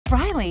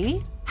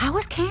Riley, how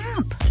was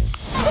camp?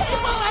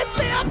 It's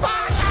the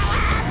apocalypse!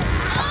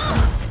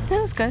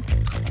 It was good.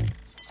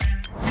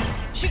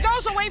 She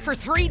goes away for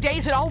 3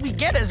 days and all we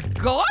get is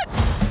good?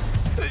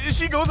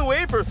 She goes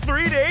away for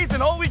 3 days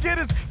and all we get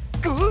is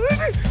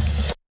good?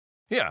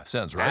 Yeah,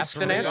 sounds right. Asked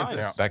and answered.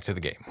 Yeah. Back to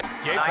the game.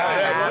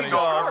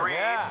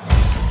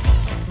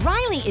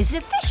 Riley is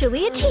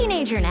officially a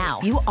teenager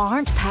now. You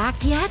aren't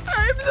packed yet?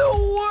 I'm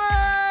the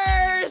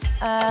worst!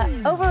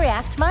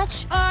 Overreact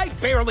much? I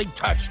barely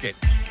touched it.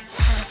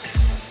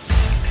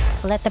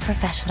 Let the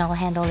professional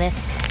handle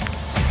this.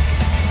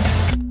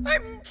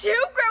 I'm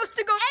too gross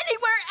to go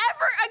anywhere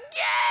ever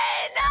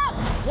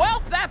again!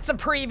 Well, that's a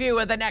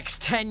preview of the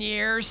next 10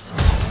 years.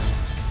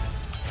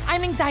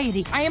 I'm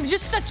Anxiety. I am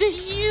just such a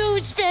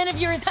huge fan of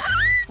yours.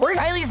 We're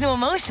Riley's new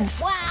emotions.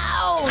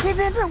 Wow!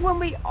 Remember when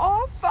we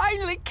all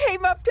finally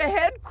came up to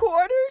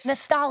headquarters?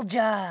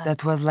 Nostalgia.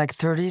 That was like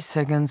 30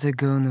 seconds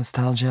ago,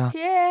 nostalgia.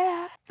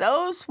 Yeah,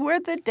 those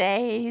were the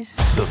days.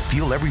 The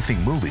Feel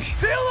Everything movie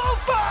Pillow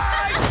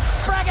fight!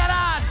 Bring it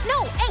on!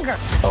 No, anger!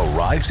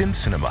 arrives in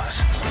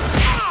cinemas.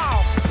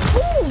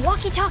 Ooh,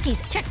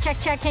 walkie-talkies. Check, check,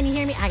 check. Can you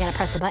hear me? I gotta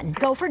press the button.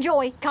 Go for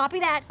Joy. Copy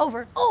that.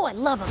 Over. Oh, I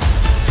love them.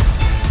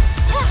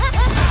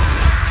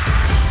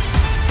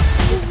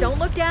 Just don't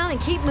look down and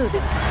keep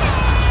moving.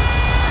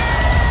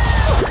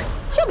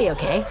 She'll be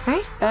okay,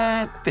 right?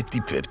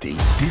 50-50.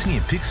 Disney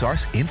and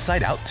Pixar's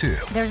Inside Out 2.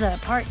 There's a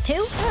part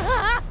 2?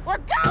 We're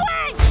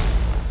going!